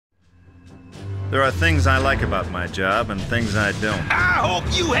There are things I like about my job and things I don't. I hope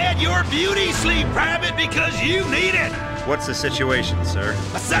you had your beauty sleep, Private, because you need it! What's the situation, sir?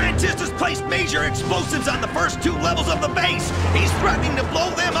 A scientist has placed major explosives on the first 2 levels of the base. He's threatening to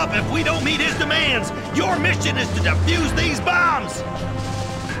blow them up if we don't meet his demands. Your mission is to defuse these bombs.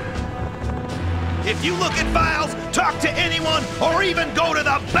 If you look at files, talk to anyone, or even go to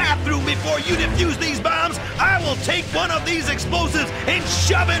the bathroom before you defuse these bombs, I will take one of these explosives and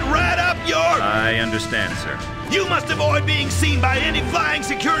shove it right up your... I understand, sir. You must avoid being seen by any flying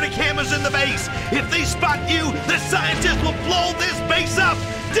security cameras in the base. If they spot you, the scientists will blow this base up.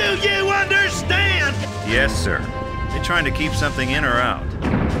 Do you understand? Yes, sir. They trying to keep something in or out?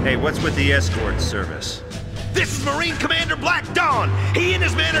 Hey, what's with the escort service? This is Marine Commander Black Dawn. He and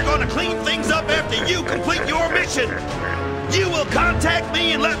his men are going to clean things up after you complete your mission. You will contact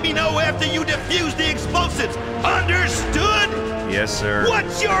me and let me know after you defuse the explosives. Understood? Yes, sir.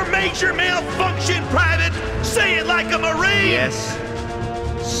 What's your major malfunction, Private? Say it like a Marine! Yes,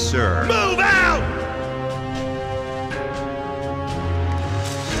 sir. Move out!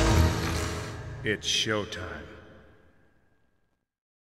 It's showtime.